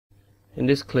In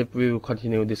this clip, we will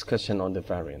continue discussion on the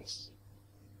variance.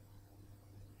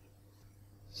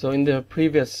 So in the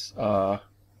previous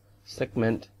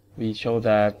segment, we show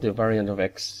that the variance of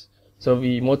x. So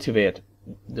we motivate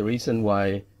the reason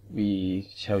why we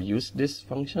shall use this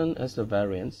function as the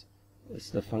variance. It's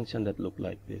the function that look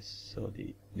like this. So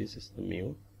this is the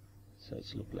mu. So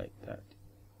it's look like that.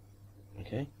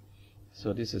 Okay.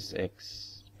 So this is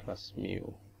x plus mu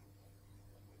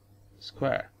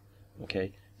square.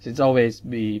 Okay. So it's always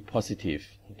be positive.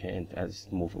 Okay, and as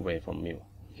move away from mu.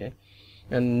 Okay.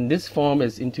 And this form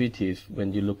is intuitive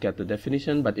when you look at the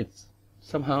definition, but it's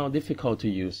somehow difficult to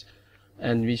use.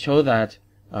 And we show that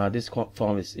this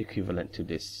form is equivalent to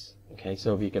this. Okay,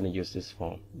 so we're going to use this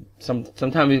form.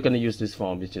 Sometimes we're going to use this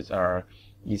form, which is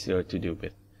easier to do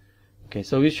with. Okay,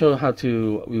 so we'll show how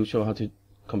to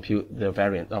compute the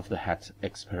variance of the hat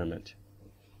experiment.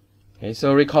 Okay,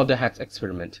 so recall the hat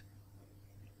experiment.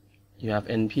 You have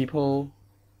n people.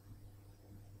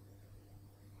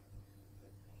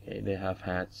 Okay, they have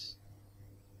hats,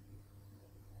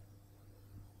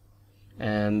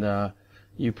 and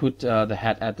you put the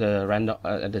hat at the random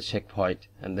at the checkpoint,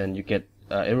 and then you get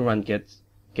everyone gets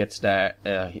their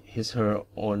her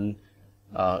own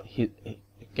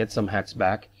get some hats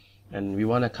back, and we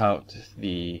want to count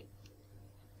the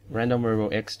random variable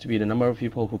x to be the number of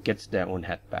people who gets their own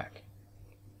hat back.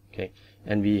 Okay,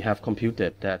 and we have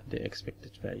computed that the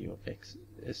expected value of x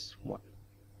is 1,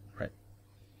 right?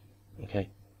 Okay.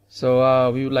 So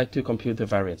we would like to compute the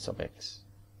variance of x.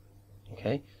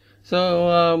 Okay,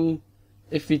 so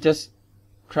if we just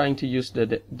trying to use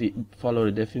follow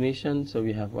the definition, so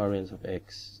we have variance of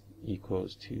x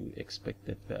equals to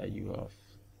expected value of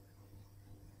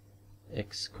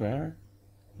x squared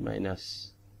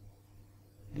minus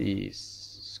the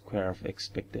square of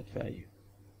expected value.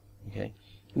 Okay,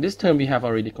 in this term we have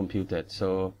already computed,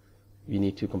 so we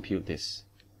need to compute this.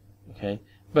 Okay.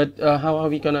 But how are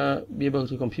we gonna be able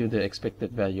to compute the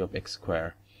expected value of x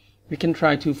squared? We can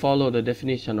try to follow the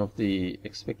definition of the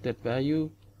expected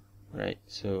value, right?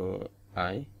 So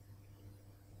I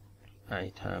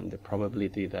times the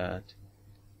probability that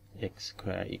x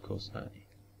squared equals I.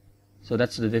 So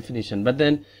that's the definition. But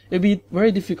then it'd be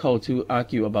very difficult to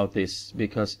argue about this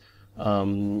because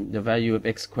the value of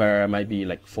x squared might be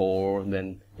like 4.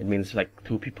 Then it means like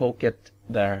 2 people get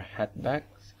their hat back.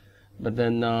 But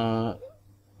then there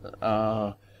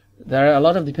are a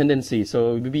lot of dependencies,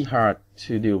 so it will be hard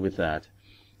to deal with that.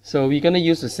 So we're going to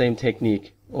use the same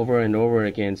technique over and over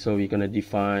again. So we're going to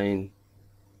define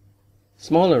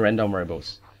smaller random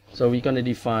variables. So we're going to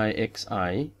define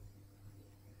xi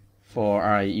for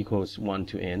I equals 1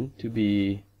 to n to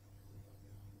be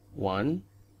 1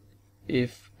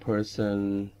 if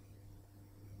person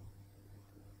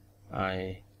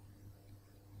I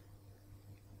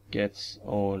gets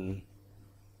own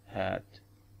hat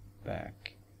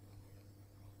back,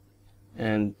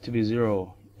 and to be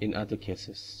 0 in other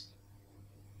cases.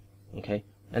 Okay,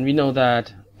 and we know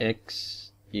that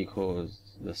x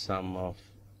equals the sum of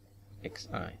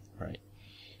xi, right?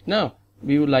 Now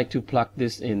we would like to plug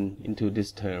this into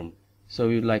this term, so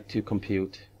we would like to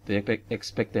compute the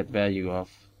expected value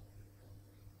of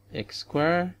x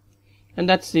squared, and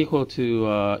that's equal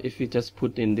to if we just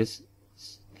put in this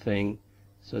thing,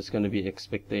 so it's going to be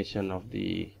expectation of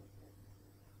the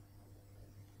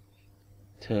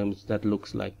terms that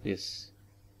looks like this.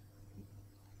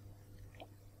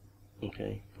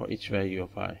 Okay, for each value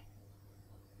of I.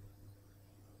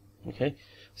 Okay,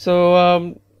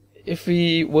 so if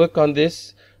we work on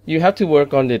this, you have to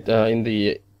work on it in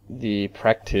the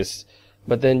practice,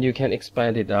 but then you can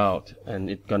expand it out and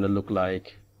it's gonna look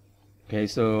like. Okay,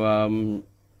 so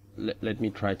let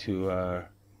me try to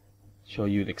show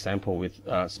you the example with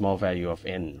small value of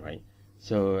n, right?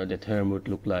 So the term would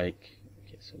look like,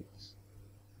 okay, so let's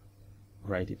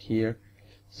write it here.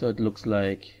 So it looks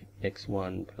like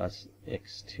x1 plus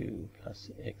x2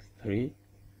 plus x3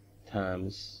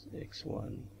 times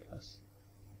x1 plus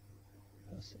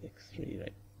x3,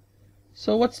 right?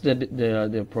 So what's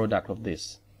the product of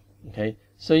this? Okay,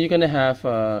 so you're gonna have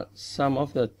some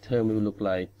of the term will look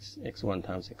like x1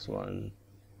 times x1,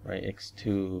 right?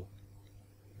 x2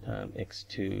 times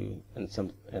x2, and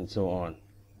so on,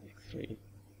 x3,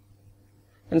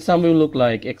 and some will look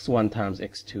like x1 times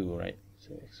x2, right?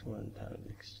 So x1 times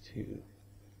x2,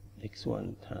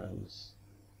 x1 times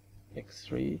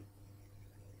x3,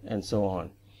 and so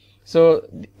on. So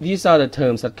these are the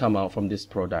terms that come out from this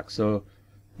product. So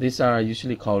these are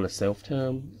usually called a self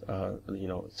term,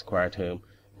 square term,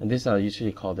 and these are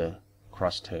usually called the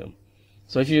cross term.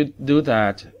 So if you do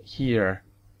that here,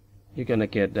 you're gonna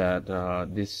get that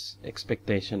this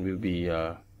expectation will be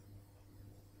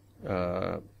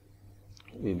will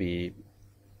be,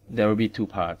 there will be two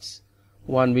parts.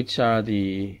 One which are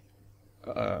the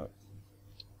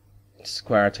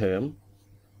square term,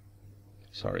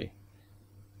 sorry,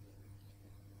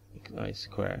 xi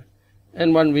square,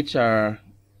 and one which are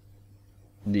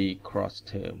the cross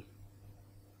term.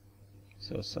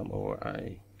 So sum over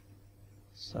I,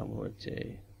 sum over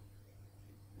j,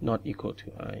 not equal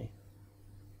to I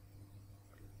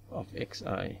of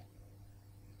xi,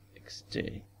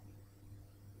 xj,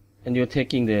 and you're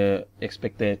taking the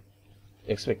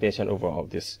expectation over all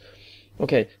this.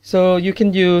 Okay, so you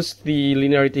can use the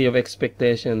linearity of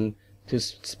expectation to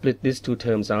split these two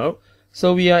terms out.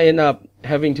 So we are end up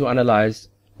having to analyze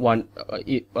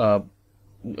the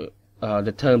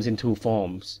terms in two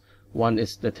forms. One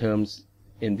is the terms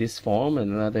in this form,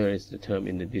 and another is the term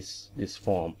in this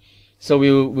form. So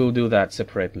we'll do that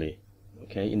separately,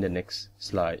 okay, in the next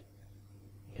slide.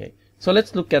 Okay, so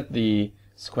let's look at the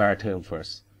square term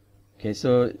first. Okay,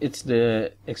 so it's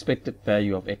the expected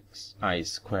value of xi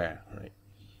square, right?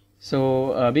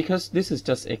 So because this is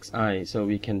just xi, so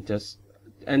we can just,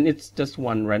 and it's just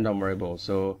one random variable,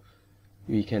 so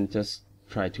we can just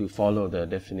try to follow the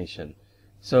definition.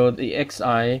 So the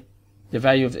xi, the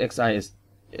value of xi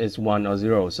is 1 or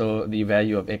 0, so the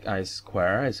value of xi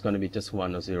square is going to be just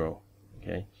 1 or 0.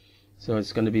 Okay, so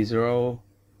it's going to be 0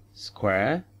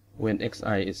 square when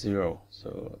xi is 0.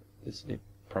 So this is the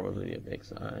probability of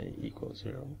xi equals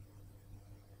 0,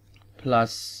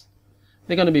 plus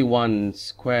they're going to be 1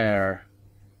 square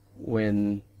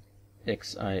when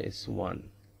xi is 1.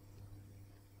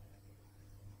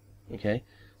 Okay,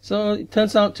 so it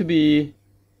turns out to be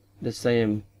the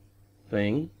same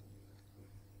thing.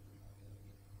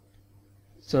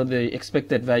 So the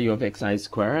expected value of xi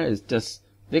square is just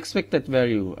the expected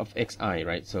value of xi,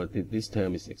 right? So this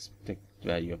term is expected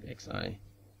value of xi,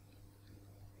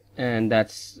 and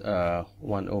that's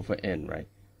 1 over n, right?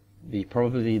 The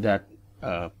probability that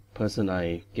person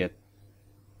I get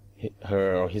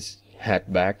her or his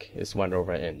hat back is 1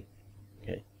 over n.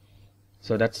 Okay,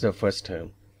 so that's the first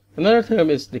term. Another term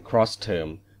is the cross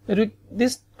term.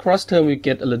 This cross term we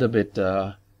get a little bit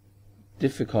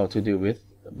difficult to deal with,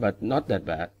 but not that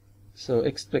bad. So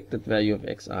expected value of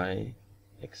xi,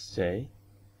 xj.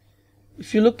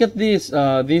 If you look at this,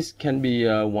 this can be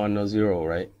 1 or 0,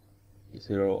 right?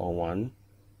 0 or 1.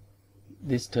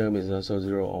 This term is also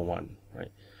 0 or 1,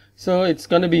 right? So it's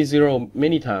going to be 0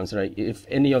 many times, right? If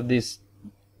any of these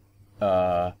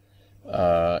random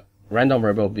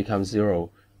variable becomes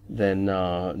 0, then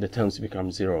the terms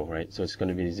become 0, right? So it's going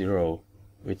to be 0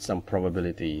 with some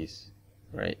probabilities,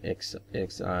 right?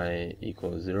 xi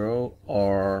equals 0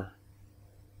 or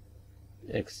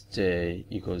xj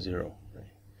equals 0,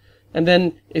 right? And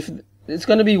then if it's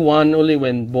going to be 1 only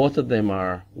when both of them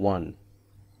are 1.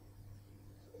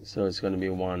 So it's going to be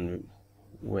 1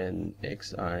 when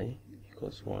xi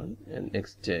equals 1 and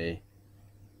xj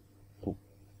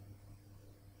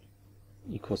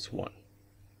equals 1.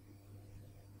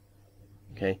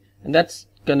 Okay, and that's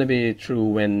going to be true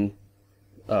when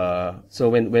so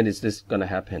when is this going to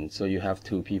happen? So you have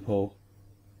two people,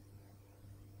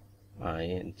 I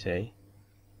and j.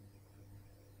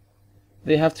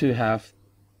 They have to have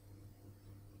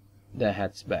their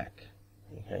hats back.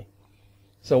 Okay,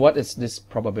 so what is this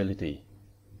probability?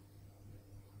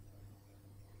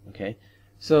 Okay,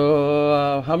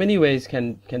 so how many ways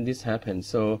can this happen?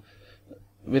 So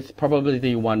with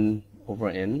probability 1 over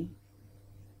n,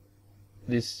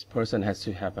 this person has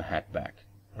to have a hat back,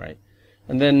 right?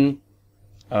 And then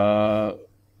out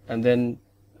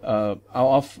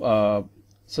of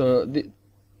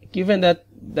given that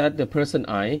the person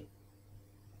I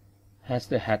has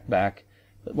the hat back,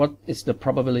 what is the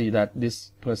probability that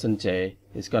this person j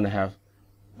is going to have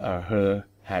her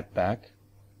hat back?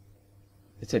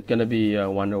 Is it going to be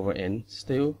 1 over n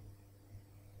still?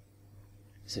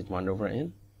 Is it 1 over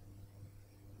n?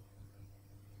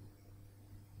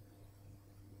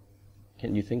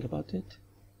 Can you think about it?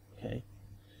 Okay.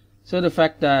 So the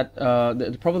fact that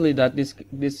the probability that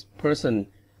this person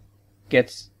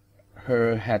gets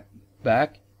her hat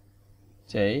back,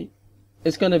 j,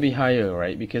 is going to be higher,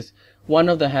 right? Because one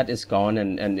of the hat is gone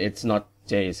and it's not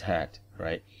j's hat,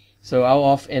 right? So out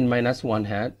of n minus 1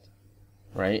 hat,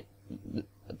 right,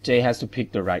 j has to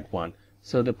pick the right one.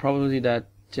 So the probability that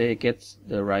j gets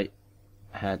the right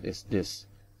hat is this.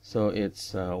 So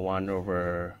it's 1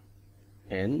 over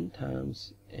n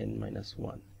times n minus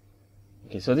 1.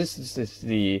 Okay, so this is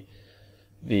the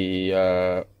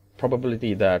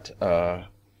probability that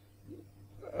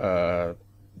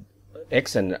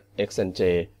x and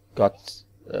j got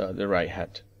the right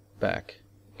hat back.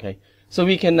 Okay, so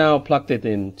we can now plug it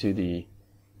into the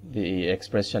the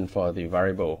expression for the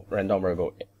variable, random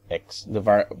variable x, the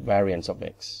variance of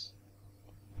x.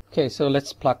 Okay, so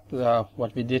let's plug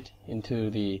what we did into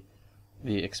the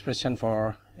expression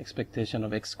for expectation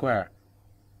of x squared.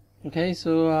 Okay,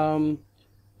 so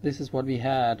this is what we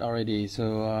had already.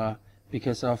 So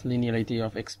because of linearity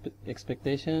of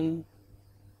expectation,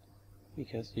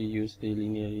 because you use the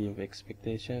linearity of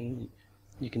expectation,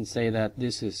 you can say that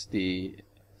this is the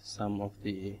sum of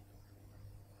the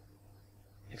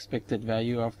expected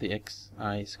value of the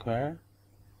xi square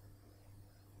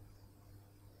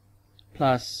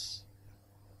plus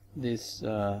this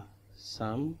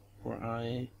sum for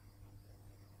I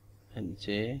and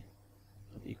j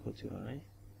of equal to I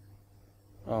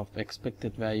of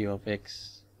expected value of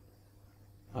x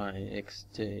I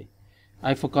xj.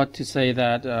 I forgot to say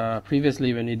that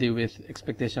previously when we deal with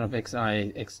expectation of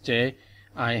xi xj,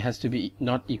 I has to be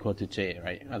not equal to j,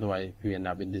 right? Otherwise we end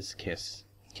up in this case.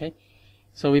 Okay,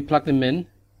 so we plug them in.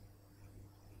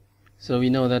 So we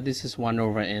know that this is 1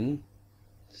 over n.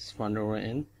 This is 1 over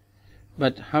n.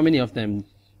 But how many of them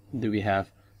do we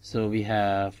have? So we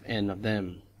have n of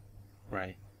them,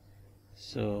 right?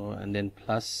 So, and then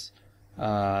plus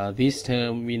this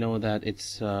term, we know that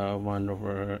it's 1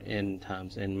 over n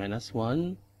times n minus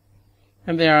 1.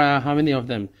 And there are how many of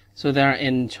them? So there are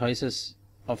n choices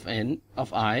of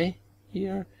I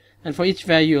here. And for each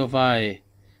value of I,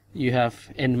 you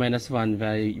have n minus 1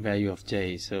 value of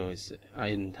j. So it's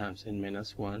n times n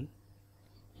minus 1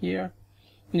 here.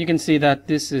 And you can see that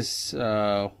this is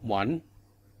 1.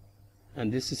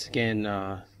 And this is again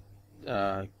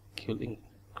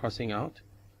crossing out.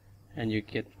 And you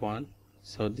get 1.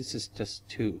 So this is just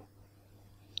 2.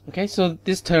 Okay, so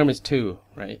this term is 2,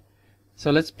 right?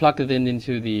 So let's plug it in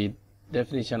into the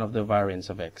definition of the variance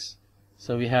of x.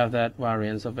 So we have that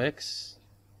variance of x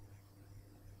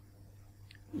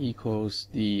equals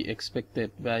the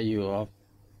expected value of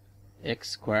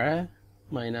x squared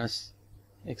minus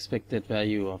expected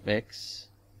value of x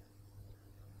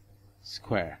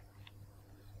squared.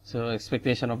 So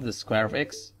expectation of the square of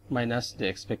x minus the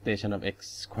expectation of x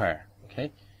squared.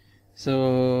 Okay,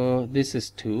 so this is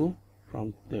 2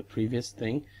 from the previous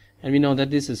thing, and we know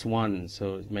that this is 1,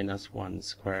 so it's minus 1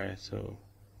 squared, so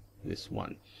this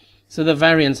 1. So the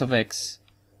variance of x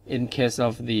in case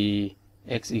of the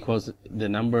x equals the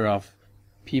number of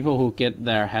people who get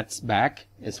their hats back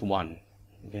is 1.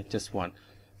 Okay, just 1.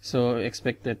 So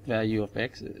expected value of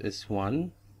x is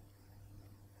 1,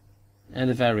 and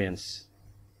the variance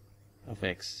of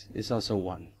x is also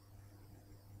 1.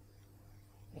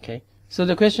 Okay, so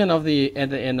the question of at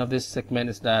the end of this segment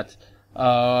is that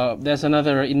there's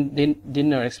another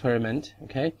dinner experiment.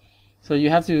 Okay, so you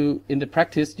have to, in the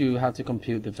practice, you have to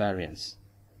compute the variance.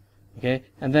 Okay,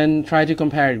 and then try to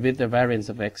compare it with the variance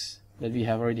of x that we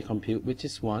have already computed, which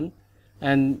is 1,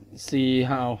 and see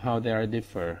how they are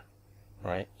differ,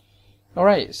 right? All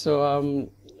right, so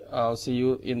I'll see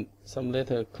you in some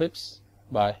later clips.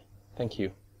 Bye. Thank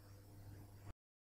you.